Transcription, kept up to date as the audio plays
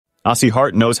Asi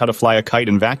Hart knows how to fly a kite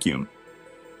and vacuum.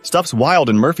 Stuff's wild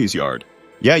in Murphy's yard.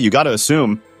 Yeah, you gotta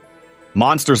assume.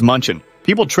 Monsters munchin'.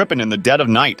 People tripping in the dead of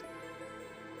night.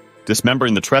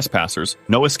 Dismembering the trespassers.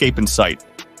 No escape in sight.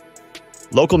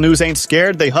 Local news ain't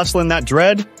scared. They hustlin' that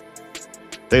dread.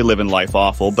 They livin' life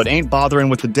awful, but ain't bothering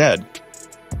with the dead.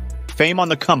 Fame on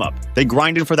the come-up. They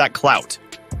grindin' for that clout.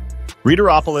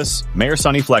 Readeropolis, Mayor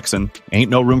Sonni flexin'.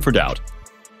 Ain't no room for doubt.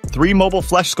 3 mobile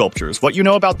flesh sculptures. What you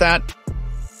know about that?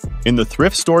 In the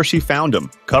thrift store she found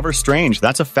 'em. Cover strange.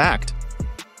 That's a fact.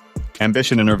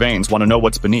 Ambition in her veins. Want to know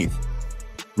what's beneath.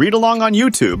 Read along on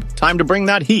YouTube. Time to bring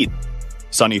that heat.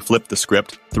 Sonni flipped the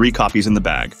script. 3 copies in the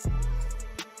bag.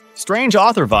 Strange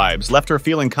author vibes left her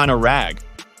feeling kinda rag.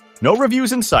 No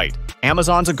reviews in sight.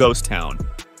 Amazon's a ghost town.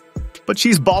 But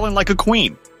she's ballin' like a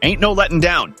queen. Ain't no letting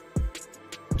down.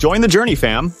 Join the journey,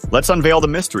 fam. Let's unveil the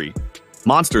mystery.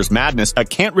 Monsters, madness, I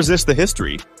can't resist the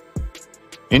history.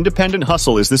 Independent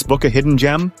hustle, is this book a hidden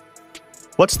gem?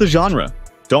 What's the genre?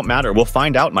 Don't matter, we'll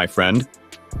find out, my friend.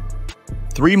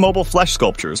 3 mobile flesh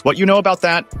sculptures, what you know about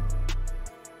that?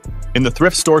 In the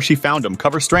thrift store she found 'em.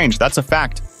 Cover strange, that's a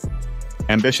fact.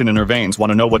 Ambition in her veins, want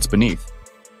to know what's beneath.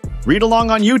 Read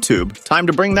along on YouTube, time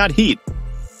to bring that heat.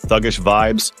 Thuggish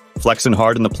vibes, flexing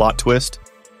hard in the plot twist.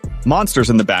 Monsters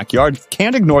in the backyard,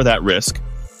 can't ignore that risk.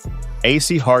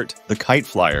 Asi Hart, the kite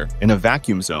flyer, in a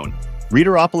vacuum zone.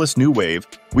 Readeropolis new wave,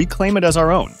 we claim it as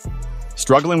our own.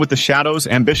 Struggling with the shadows,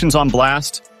 ambitions on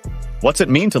blast. What's it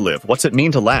mean to live? What's it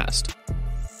mean to last?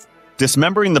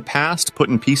 Dismembering the past,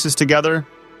 putting pieces together.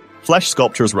 Flesh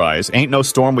sculptures rise, ain't no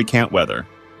storm we can't weather.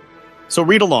 So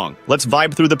read along, let's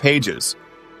vibe through the pages.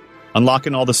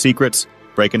 Unlocking all the secrets,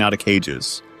 breaking out of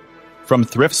cages. From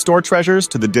thrift store treasures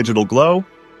to the digital glow.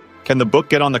 Can the book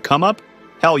get on the come-up?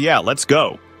 Hell yeah, let's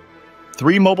go.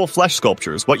 3 mobile flesh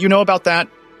sculptures, what you know about that?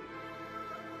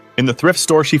 In the thrift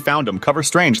store she found 'em. Cover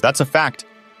strange, that's a fact.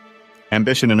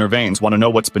 Ambition in her veins, want to know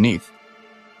what's beneath.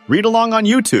 Read along on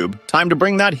YouTube, time to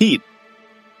bring that heat.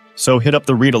 So hit up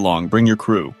the read along, bring your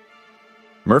crew.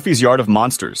 Murphy's Yard of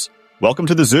Monsters, welcome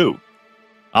to the zoo.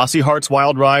 Asi Hart's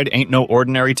wild ride ain't no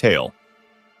ordinary tale.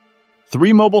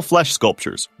 3 mobile flesh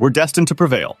sculptures, we're destined to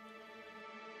prevail.